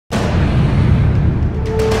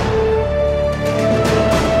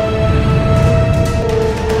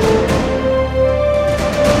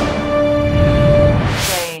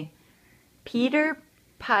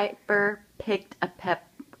Piper picked a peck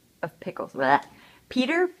of pickles. Blah.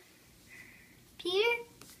 Peter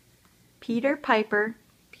Piper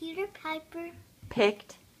picked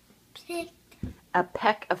a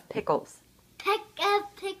peck of pickles.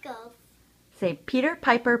 Say, Peter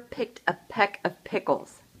Piper picked a peck of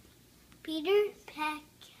pickles.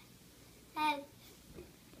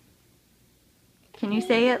 Can you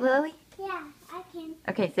say it, Lily? Yeah, I can.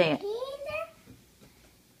 Okay, say it. Peter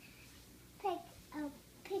picked a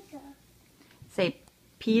pickle. Say,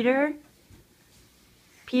 Peter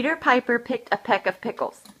Piper picked a peck of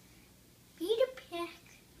pickles. Peter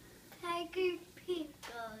picked pickles.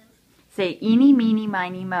 Say, eeny, meeny,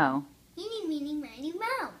 miny, moe. Eeny, meeny, miny,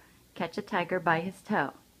 moe. Catch a tiger by his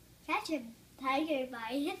toe. Catch a tiger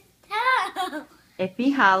by his toe. If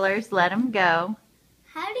he hollers, let him go.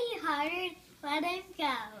 How do you holler? Let him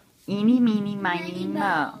go. Eeny, meeny, miny,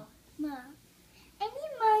 moe. Eeny,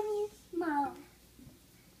 miny, moe.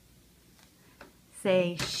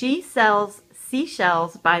 Say, she sells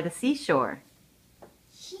seashells by the seashore.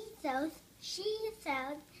 She sells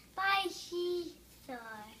by seashore.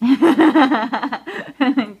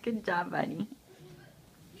 Good job, buddy.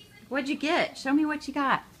 What'd you get? Show me what you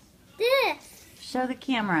got. This. Show the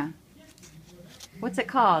camera. What's it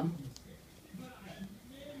called?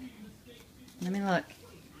 Let me look.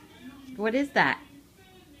 What is that?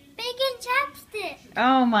 Bacon chapstick.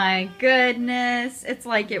 Oh my goodness. It's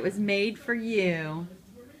like it was made for you.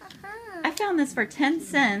 I found this for 10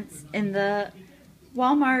 cents in the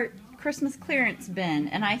Walmart Christmas clearance bin,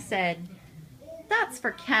 and I said, that's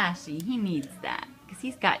for Cassie. He needs that because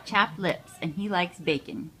he's got chapped lips and he likes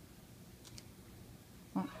bacon.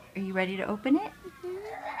 Well, are you ready to open it?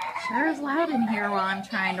 Sure is loud in here while I'm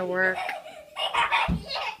trying to work.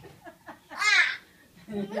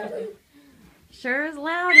 Sure is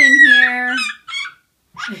loud in here.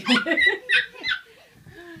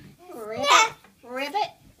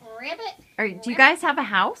 Ribbit. Do you guys have a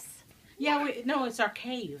house? Yeah, no, it's our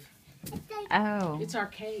cave. Oh. It's our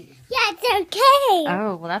cave. Yeah, it's okay.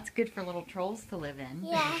 Oh, well, that's good for little trolls to live in.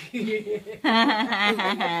 Yeah.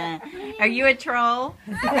 Are you a troll?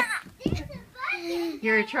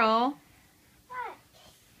 You're a troll?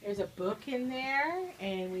 There's a book in there,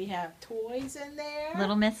 and we have toys in there.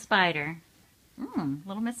 Little Miss Spider.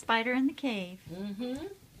 Little Miss Spider in the cave. Mm-hmm.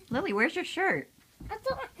 Lily, where's your shirt? I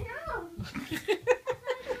don't know.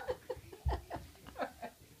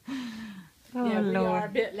 Oh, Yeah, we Lord. are a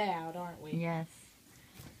bit loud, aren't we? Yes.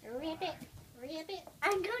 Ribbit.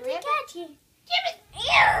 I'm going to catch you. Give it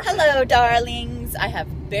here. Hello, darlings. I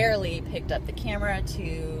have barely picked up the camera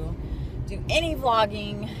to do any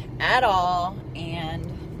vlogging at all,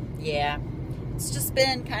 and yeah, it's just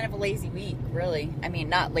been kind of a lazy week, really. I mean,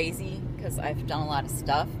 not lazy because I've done a lot of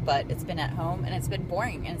stuff, but it's been at home and it's been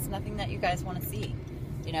boring, and it's nothing that you guys want to see.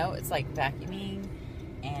 You know, it's like vacuuming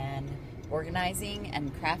and organizing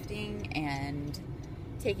and crafting and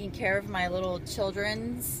taking care of my little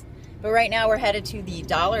children's. But right now we're headed to the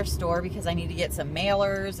dollar store because I need to get some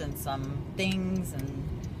mailers and some things and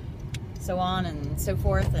so on and so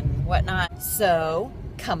forth and whatnot. So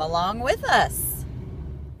come along with us.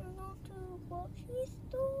 We're going to the grocery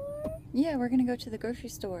store. Yeah, we're gonna go to the grocery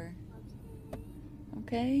store.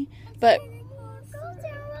 Okay, but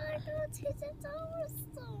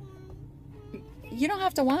you don't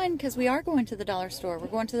have to whine because we are going to the dollar store. We're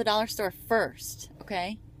going to the dollar store first,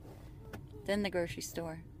 okay? Then the grocery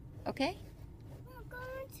store, okay? We're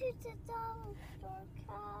going to the dollar store,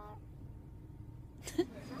 car.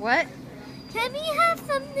 What? Can we have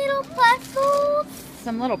some little pretzels?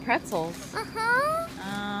 Some little pretzels? Uh-huh.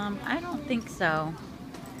 I don't think so.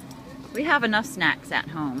 We have enough snacks at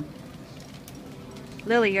home.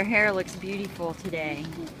 Lily, your hair looks beautiful today.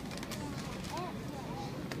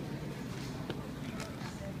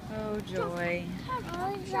 Oh, joy.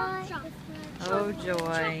 Oh, joy. Oh,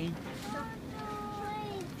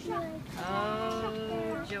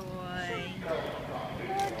 joy.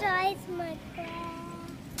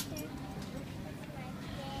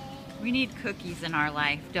 We need cookies in our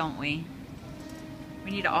life, don't we? We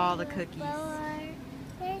need all the cookies.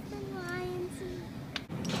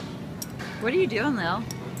 What are you doing, Lil? I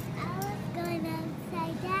was going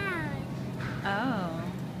upside down. Oh.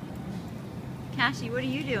 Cassie, what are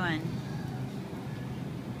you doing?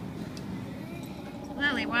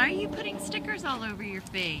 Lily, why are you putting stickers all over your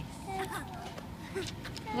face?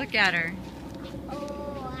 Look at her.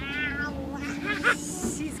 Oh, wow.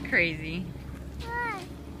 She's crazy. Look,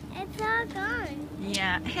 it's all gone.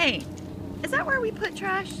 Yeah. Hey, is that where we put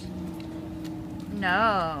trash?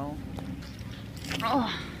 No.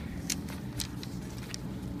 Oh.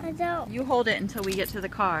 I don't. You hold it until we get to the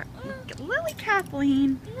car. Lily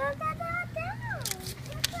Kathleen,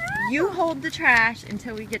 you hold the trash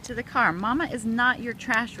until we get to the car. Mama is not your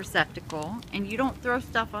trash receptacle, and you don't throw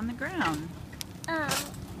stuff on the ground.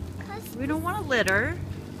 We don't want to litter.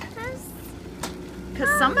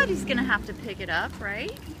 Because somebody's going to have to pick it up,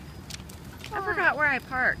 right? I forgot where I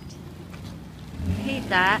parked. I hate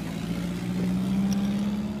that.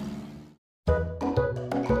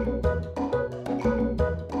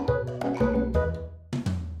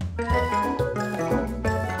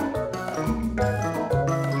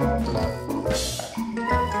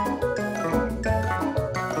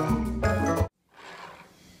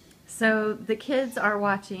 So the kids are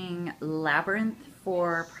watching Labyrinth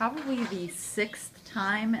for probably the 6th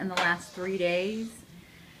time in the last 3 days.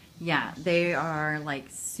 Yeah, they are like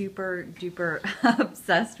super duper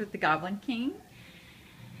obsessed with the Goblin King,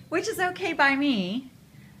 which is okay by me.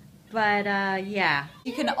 But yeah,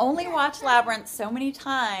 you can only watch Labyrinth so many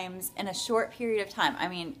times in a short period of time. I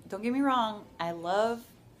mean, don't get me wrong, I love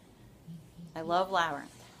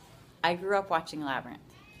Labyrinth. I grew up watching Labyrinth,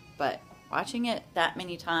 but watching it that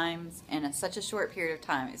many times in such a short period of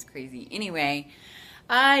time is crazy. Anyway,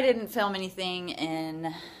 I didn't film anything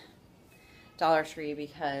in Dollar Tree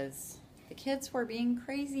because the kids were being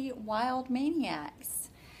crazy wild maniacs.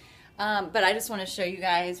 But I just want to show you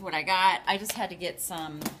guys what I got. I just had to get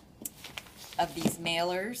some of these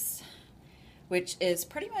mailers, which is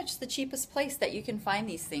pretty much the cheapest place that you can find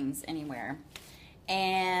these things anywhere.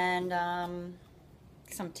 And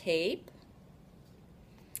some tape.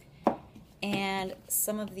 And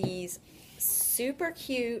some of these super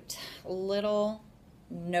cute little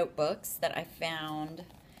notebooks that I found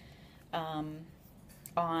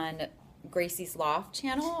on Gracie's Loft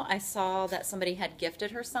channel. I saw that somebody had gifted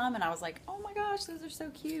her some, and I was like, oh my gosh, those are so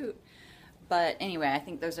cute. But anyway, I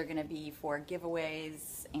think those are going to be for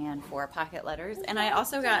giveaways and for pocket letters. And I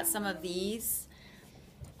also got some of these.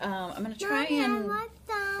 I'm going to try and... I like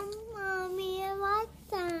them, Mommy. I like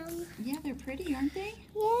them. Yeah, they're pretty, aren't they?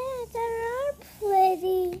 Yeah, they are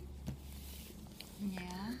pretty.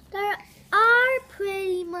 Yeah. They are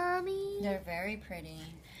pretty, Mommy. They're very pretty.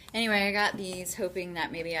 Anyway, I got these hoping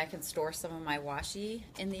that maybe I can store some of my washi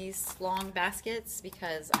in these long baskets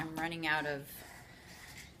because I'm running out of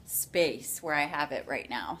space where I have it right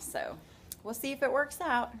now. So we'll see if it works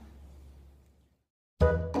out.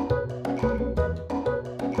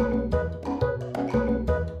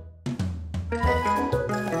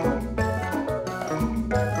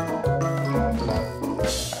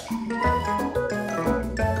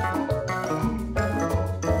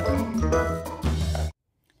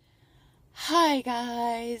 Hi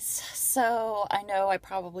guys, so I know I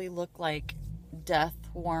probably look like death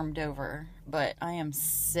warmed over, but I am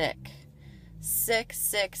sick. Sick.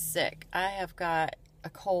 I have got a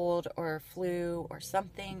cold or flu or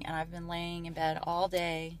something, and I've been laying in bed all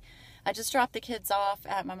day. I just dropped the kids off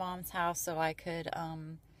at my mom's house so I could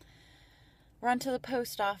run to the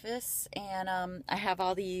post office, and I have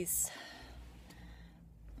all these,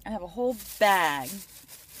 I have a whole bag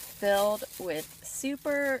filled with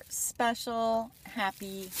super special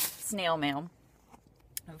happy snail mail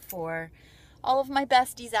for all of my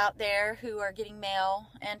besties out there who are getting mail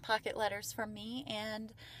and pocket letters from me.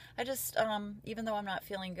 And I just even though I'm not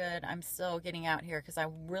feeling good, I'm still getting out here because I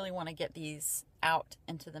really want to get these out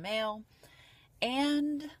into the mail.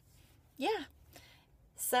 And yeah,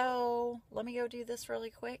 so let me go do this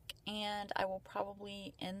really quick, and I will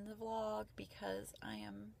probably end the vlog because I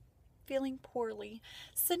am feeling poorly.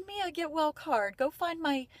 Send me a get well card. Go find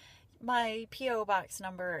my P.O. box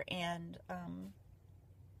number and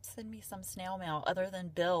send me some snail mail other than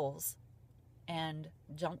bills and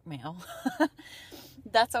junk mail.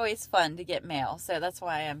 That's always fun to get mail, so that's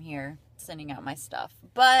why I'm here sending out my stuff.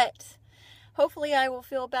 But hopefully I will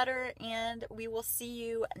feel better, and we will see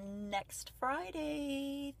you next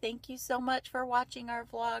Friday. Thank you so much for watching our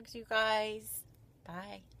vlogs, you guys.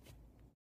 Bye.